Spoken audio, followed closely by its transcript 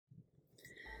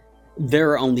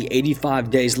There are only 85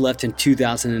 days left in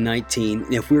 2019,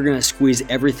 and if we're going to squeeze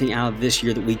everything out of this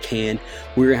year that we can,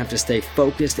 we're going to have to stay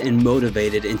focused and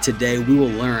motivated, and today we will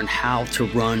learn how to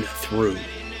run through.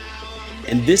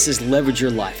 And this is Leverage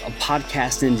Your Life, a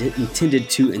podcast intended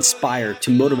to inspire, to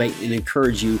motivate, and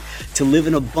encourage you to live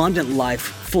an abundant life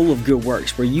full of good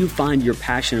works, where you find your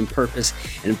passion and purpose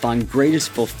and find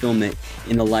greatest fulfillment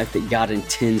in the life that God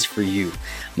intends for you.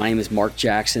 My name is Mark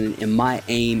Jackson, and my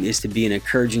aim is to be an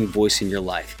encouraging voice in your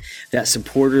life, that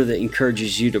supporter that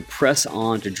encourages you to press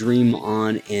on, to dream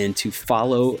on, and to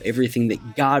follow everything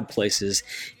that God places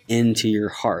into your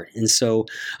heart. And so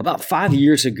about 5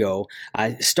 years ago,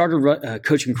 I started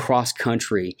coaching cross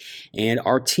country, and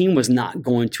our team was not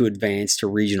going to advance to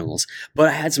regionals, but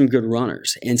I had some good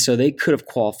runners, and so they could have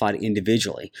qualified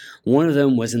individually. One of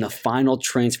them was in the final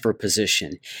transfer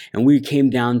position, and we came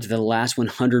down to the last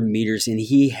 100 meters, and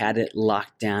he had it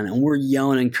locked down, and we're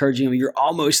yelling, encouraging him, "You're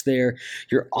almost there,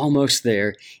 you're almost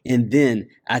there." And then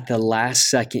at the last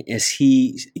second, as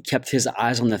he kept his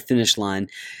eyes on the finish line,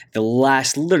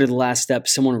 literally the last step,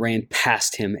 someone ran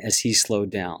past him as he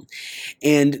slowed down.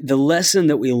 And the lesson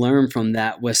that we learned from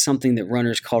that was something that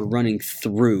runners called running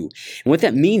through. And what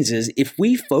that means is if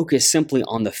we focus simply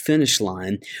on the finish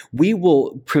line, we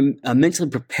will mentally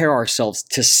prepare ourselves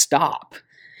to stop.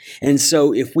 And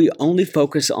so if we only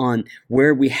focus on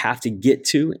where we have to get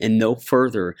to and no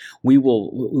further, we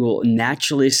will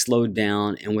naturally slow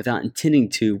down, and without intending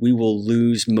to, we will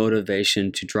lose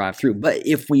motivation to drive through. But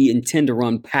if we intend to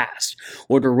run past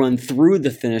or to run through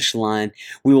the finish line,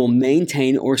 we will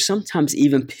maintain or sometimes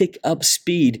even pick up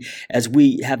speed as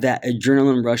we have that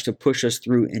adrenaline rush to push us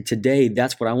through. And today,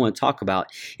 that's what I want to talk about,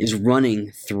 is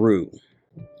running through.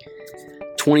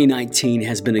 2019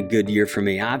 has been a good year for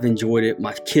me. I've enjoyed it.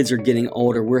 My kids are getting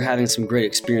older. We're having some great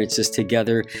experiences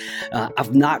together.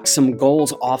 I've knocked some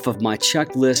goals off of my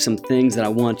checklist, some things that I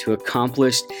want to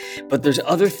accomplish, but there's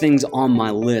other things on my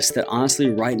list that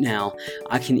honestly right now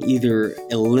I can either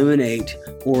eliminate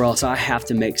or else I have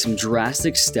to make some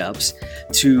drastic steps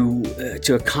to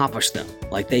accomplish them.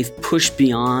 Like they've pushed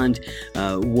beyond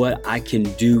what I can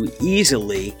do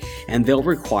easily, and they'll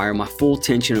require my full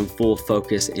attention and full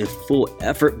focus and full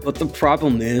effort. But the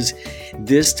problem is,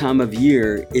 this time of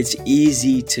year, it's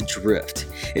easy to drift.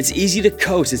 It's easy to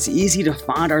coast. It's easy to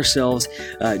find ourselves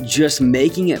just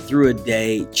making it through a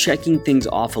day, checking things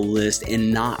off a list,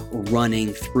 and not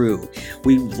running through.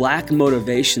 We lack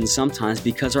motivation sometimes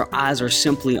because our eyes are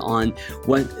simply on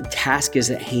what task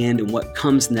is at hand and what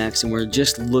comes next, and we're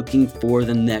just looking for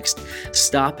the next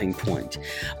stopping point.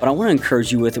 But I want to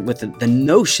encourage you with the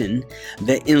notion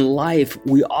that in life,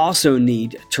 we also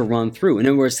need to run through. In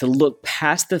other words, to look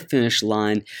past the finish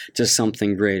line to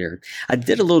something greater. I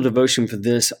did a little devotion for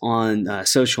this on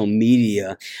social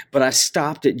media, but I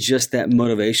stopped at just that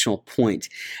motivational point.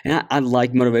 And I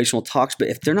like motivational talks, but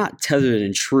if they're not tethered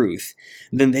in truth,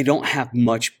 then they don't have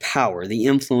much power. The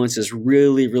influence is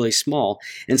really, really small.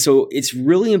 And so it's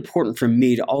really important for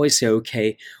me to always say,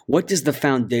 okay, what does the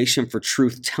foundation for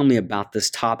truth tell me about this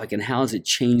topic, and how has it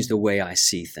changed the way I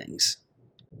see things?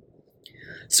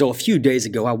 So a few days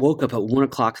ago, I woke up at 1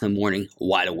 o'clock in the morning,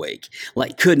 wide awake,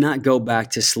 like could not go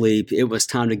back to sleep. It was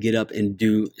time to get up and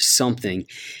do something.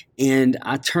 And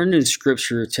I turned in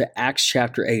scripture to Acts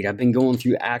chapter 8. I've been going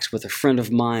through Acts with a friend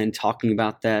of mine, talking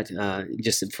about that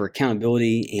just for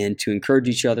accountability and to encourage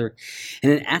each other.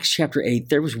 And in Acts chapter 8,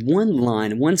 there was one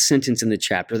line, one sentence in the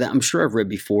chapter that I'm sure I've read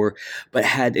before, but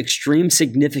had extreme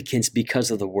significance because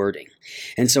of the wording.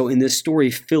 And so in this story,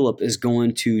 Philip is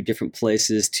going to different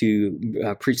places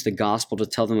to preach the gospel, to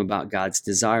tell them about God's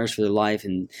desires for their life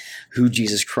and who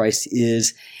Jesus Christ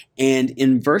is. And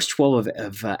in verse 12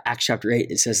 of Acts chapter 8,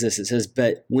 it says this. It says,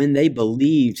 "But when they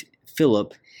believed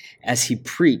Philip as he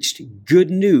preached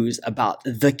good news about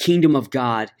the kingdom of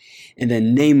God in the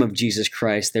name of Jesus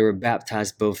Christ, they were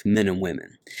baptized, both men and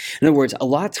women." In other words, a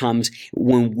lot of times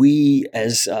when we,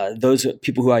 as those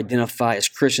people who identify as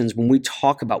Christians, when we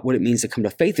talk about what it means to come to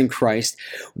faith in Christ,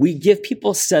 we give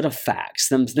people a set of facts,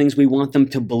 some things we want them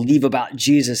to believe about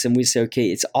Jesus, and we say, okay,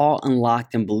 it's all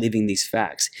unlocked in believing these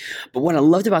facts. But what I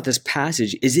loved about this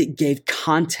passage is it gave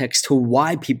context to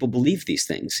why people believe these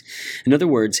things. In other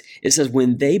words, it says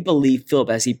when they believed Philip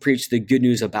as he preached the good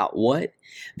news about what?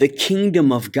 The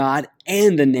kingdom of God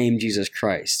and the name Jesus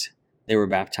Christ. they were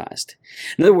baptized.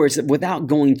 In other words, without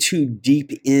going too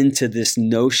deep into this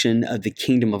notion of the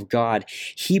kingdom of God,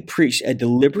 he preached a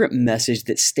deliberate message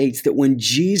that states that when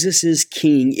Jesus is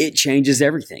king, it changes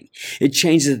everything. It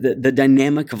changes the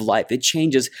dynamic of life. It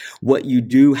changes what you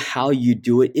do, how you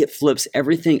do it. It flips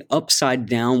everything upside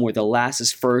down, where the last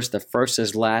is first, the first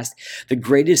is last. The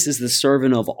greatest is the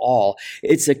servant of all.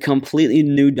 It's a completely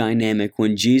new dynamic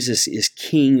when Jesus is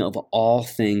king of all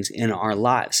things in our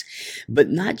lives. But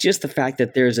not just the fact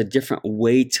that there's a different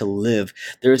way to live,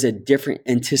 there's a different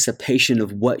anticipation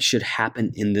of what should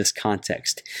happen in this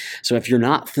context. So if you're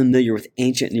not familiar with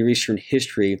ancient Near Eastern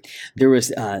history, there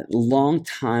was a long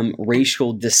time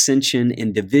racial dissension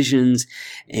and divisions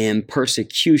and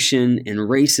persecution and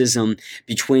racism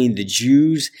between the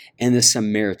Jews and the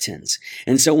Samaritans.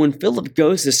 And so when Philip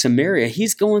goes to Samaria,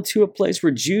 he's going to a place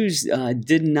where Jews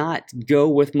did not go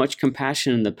with much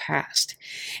compassion in the past.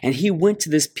 And he went to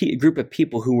this group of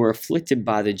people who were afflicted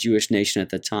by the Jewish nation at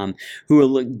the time, who were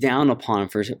looked down upon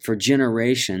for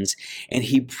generations, and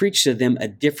he preached to them a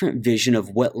different vision of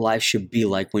what life should be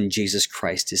like when Jesus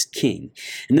Christ is king.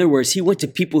 In other words, he went to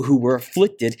people who were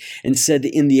afflicted and said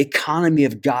that in the economy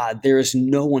of God, there is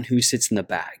no one who sits in the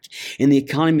back. In the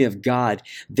economy of God,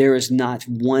 there is not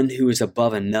one who is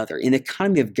above another. In the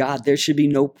economy of God, there should be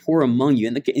no poor among you.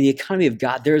 In the economy of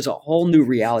God, there is a whole new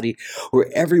reality where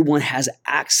everyone has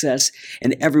access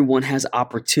and everyone has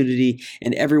opportunity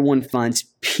and everyone finds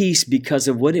peace because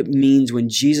of what it means when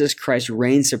Jesus Christ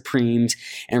reigns supreme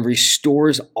and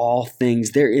restores all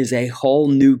things. There is a whole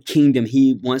new kingdom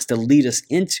he wants to lead us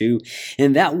into,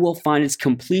 and that will find its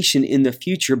completion in the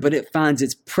future, but it finds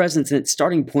its presence and its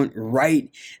starting point right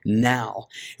now.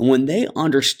 And when they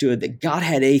understood that God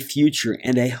had a future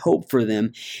and a hope for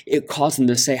them, it caused them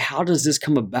to say, how does this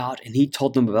come about? And he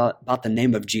told them about the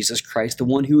name of Jesus Christ, the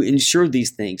one who ensured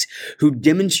these things, who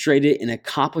demonstrated and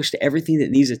accomplished everything that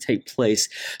needs to take place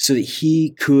so that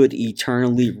he could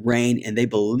eternally reign. And they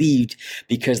believed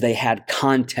because they had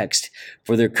context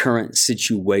for their current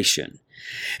situation.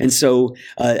 And so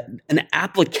an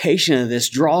application of this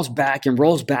draws back and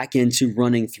rolls back into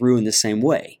running through in the same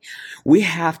way. We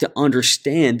have to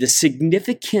understand the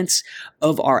significance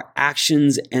of our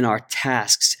actions and our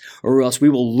tasks, or else we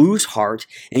will lose heart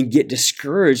and get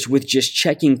discouraged with just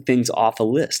checking things off a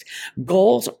list.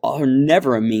 Goals are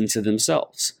never a means to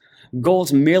themselves.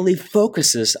 Goals merely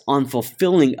focuses on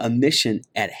fulfilling a mission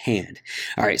at hand.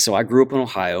 All right, so I grew up in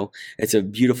Ohio. It's a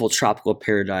beautiful tropical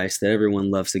paradise that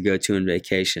everyone loves to go to on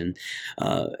vacation.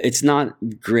 It's not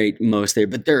great most there,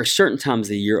 but there are certain times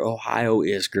of the year Ohio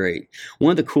is great.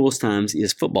 One of the coolest times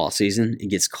is football season. It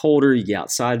gets colder, you get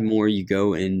outside more, you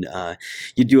go and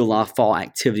you do a lot of fall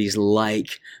activities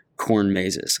like corn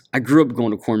mazes. I grew up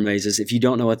going to corn mazes. If you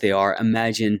don't know what they are,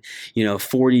 imagine,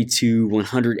 40 to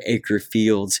 100 acre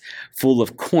fields full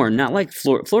of corn. Not like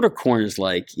Florida corn is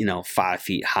like, 5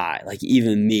 feet high. Like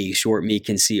even me, short me,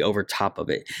 can see over top of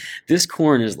it. This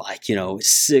corn is like,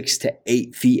 6 to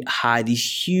 8 feet high.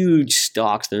 These huge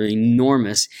stalks, they're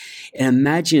enormous. And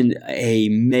imagine a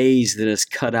maze that is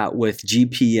cut out with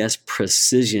GPS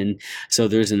precision. So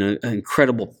there's an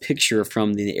incredible picture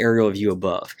from the aerial view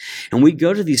above. And we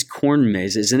go to these corn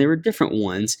mazes, and there were different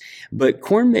ones, but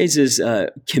corn mazes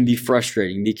can be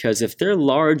frustrating because if they're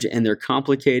large and they're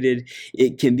complicated,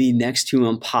 it can be next to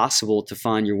impossible to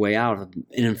find your way out of them.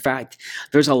 And in fact,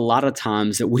 there's a lot of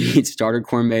times that we had started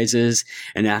corn mazes,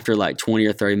 and after like 20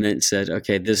 or 30 minutes said,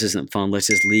 okay, this isn't fun, let's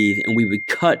just leave. And we would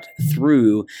cut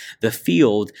through the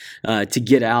field to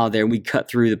get out of there. We'd cut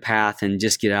through the path and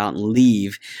just get out and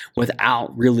leave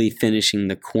without really finishing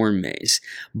the corn maze.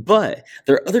 But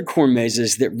there are other corn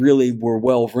mazes that really were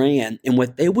well ran, and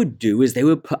what they would do is they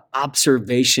would put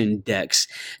observation decks,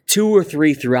 2 or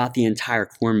 3 throughout the entire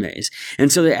corn maze.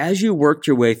 And so that as you worked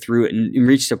your way through it and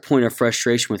reached a point of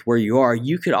frustration with where you are,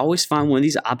 you could always find one of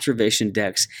these observation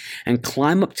decks and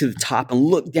climb up to the top and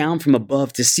look down from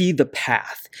above to see the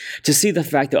path, to see the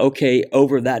fact that, okay,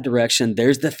 over that direction,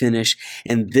 there's the finish,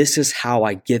 and this is how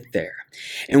I get there.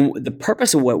 And the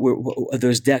purpose of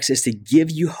those decks is to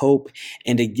give you hope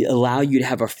and to allow you to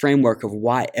have a framework of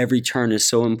why every turn is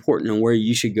so important and where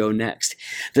you should go next.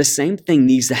 The same thing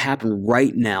needs to happen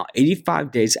right now, 85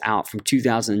 days out from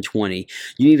 2020.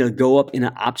 You need to go up in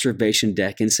an observation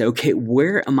deck and say, okay,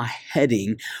 where am I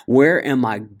heading? Where am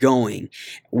I going?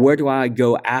 Where do I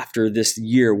go after this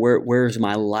year? Where is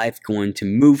my life going to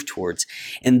move towards?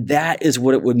 And that is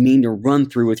what it would mean to run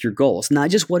through with your goals. Not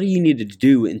just what do you need to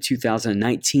do in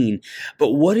 2019,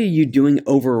 but what are you doing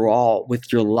overall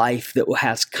with your life that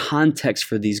has context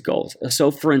for these goals?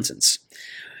 So for instance,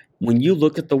 when you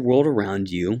look at the world around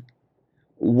you,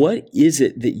 What is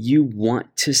it that you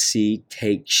want to see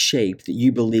take shape, that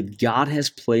you believe God has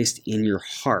placed in your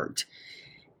heart?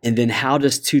 And then how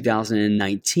does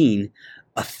 2019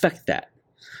 affect that?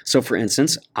 So, for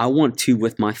instance, I want to,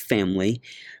 with my family,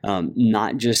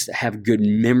 not just have good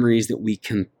memories that we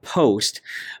can post,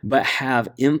 but have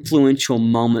influential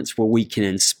moments where we can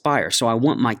inspire. So, I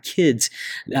want my kids.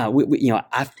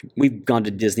 We've gone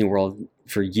to Disney World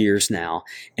for years now,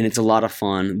 and it's a lot of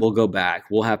fun. We'll go back.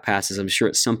 We'll have passes, I'm sure,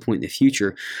 at some point in the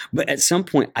future. But at some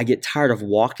point, I get tired of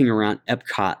walking around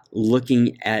Epcot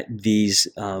looking at these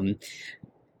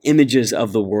images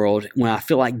of the world when I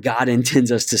feel like God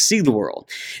intends us to see the world.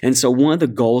 And so one of the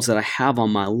goals that I have on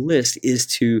my list is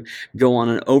to go on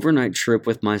an overnight trip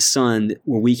with my son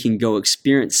where we can go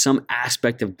experience some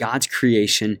aspect of God's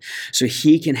creation so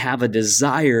he can have a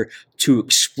desire to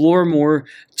explore more,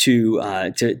 to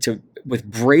with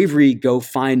bravery go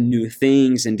find new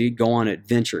things and to go on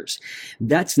adventures.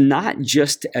 That's not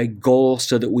just a goal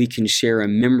so that we can share a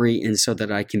memory and so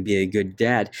that I can be a good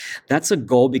dad. That's a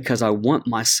goal because I want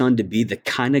my son to be the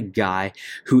kind of guy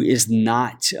who is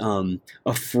not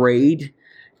afraid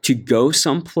to go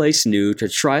someplace new, to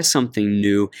try something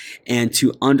new, and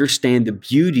to understand the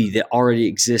beauty that already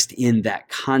exists in that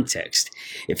context.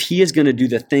 If he is going to do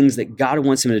the things that God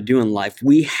wants him to do in life,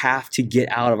 we have to get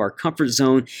out of our comfort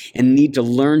zone and need to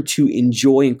learn to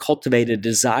enjoy and cultivate a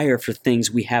desire for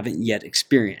things we haven't yet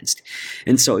experienced.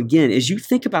 And so again, as you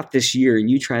think about this year and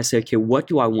you try to say, okay, what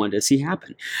do I want to see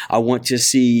happen? I want to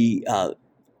see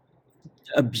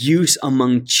abuse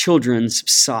among children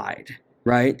subside.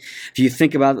 Right? If you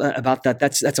think about that,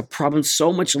 that's a problem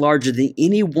so much larger than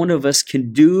any one of us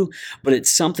can do, but it's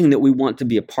something that we want to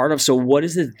be a part of. So what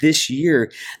is it this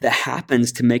year that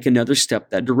happens to make another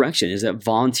step that direction? Is it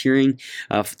volunteering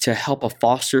to help a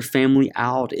foster family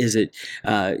out? Is it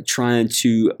trying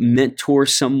to mentor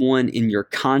someone in your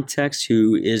context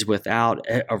who is without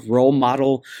a role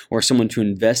model or someone to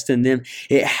invest in them?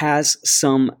 It has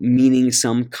some meaning,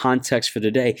 some context for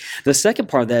today. The second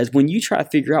part of that is when you try to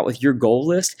figure out with your goal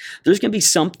list, there's going to be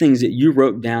some things that you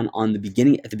wrote down at the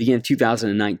beginning of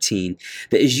 2019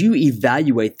 that as you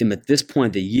evaluate them at this point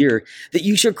of the year, that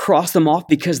you should cross them off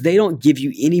because they don't give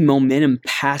you any momentum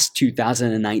past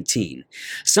 2019.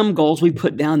 Some goals we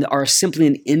put down that are simply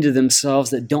an end to themselves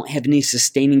that don't have any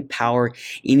sustaining power,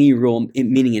 any real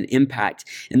meaning and impact,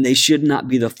 and they should not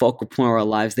be the focal point of our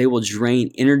lives. They will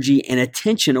drain energy and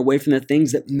attention away from the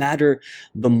things that matter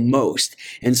the most.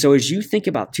 And so as you think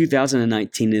about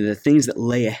 2019 and the things that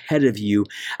lay ahead of you,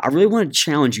 I really want to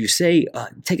challenge you.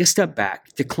 Take a step back,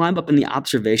 to climb up in the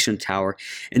observation tower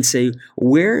and say,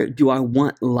 where do I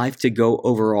want life to go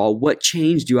overall? What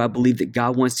change do I believe that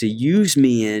God wants to use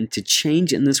me in to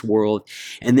change in this world?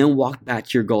 And then walk back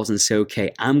to your goals and say,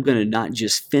 okay, I'm going to not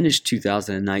just finish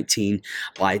 2019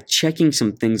 by checking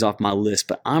some things off my list,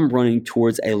 but I'm running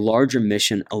towards a larger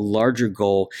mission, a larger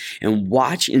goal, and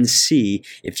watch and see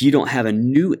if you don't have a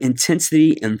new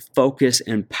intensity and focus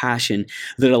and passion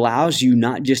that allows you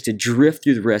not just to drift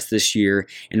through the rest of this year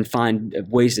and find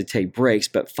ways to take breaks,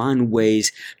 but find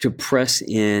ways to press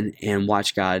in and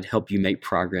watch God help you make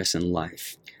progress in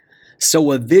life.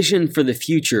 So a vision for the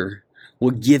future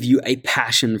will give you a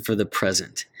passion for the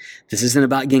present. This isn't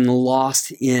about getting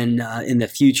lost in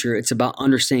the future. It's about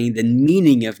understanding the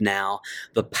meaning of now,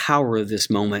 the power of this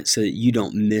moment, so that you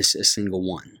don't miss a single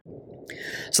one.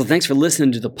 So thanks for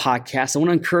listening to the podcast. I want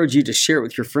to encourage you to share it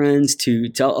with your friends, to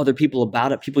tell other people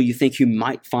about it, people you think who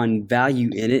might find value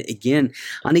in it. Again,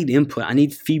 I need input. I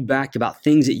need feedback about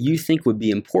things that you think would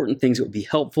be important, things that would be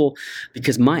helpful,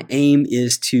 because my aim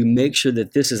is to make sure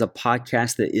that this is a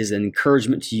podcast that is an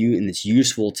encouragement to you and that's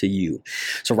useful to you.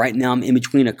 So right now I'm in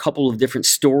between a couple of different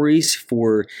stories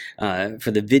for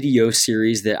the video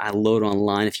series that I load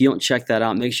online. If you don't check that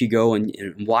out, make sure you go and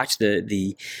watch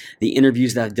the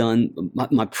interviews that I've done.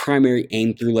 My primary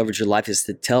aim through Leverage Your Life is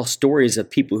to tell stories of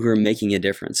people who are making a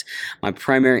difference. My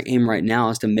primary aim right now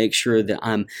is to make sure that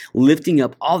I'm lifting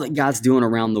up all that God's doing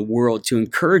around the world to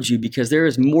encourage you, because there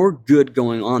is more good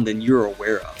going on than you're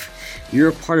aware of. You're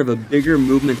a part of a bigger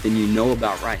movement than you know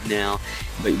about right now,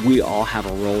 but we all have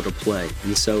a role to play.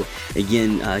 And so,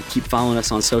 again, keep following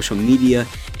us on social media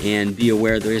and be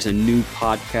aware there is a new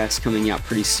podcast coming out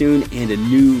pretty soon and a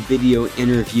new video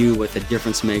interview with a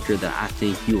difference maker that I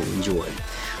think you will enjoy.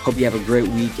 Hope you have a great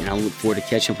week, and I look forward to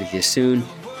catching up with you soon.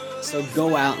 So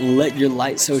go out and let your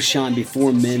light so shine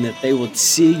before men that they will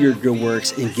see your good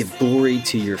works and give glory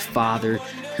to your Father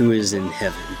who is in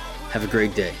heaven. Have a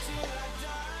great day.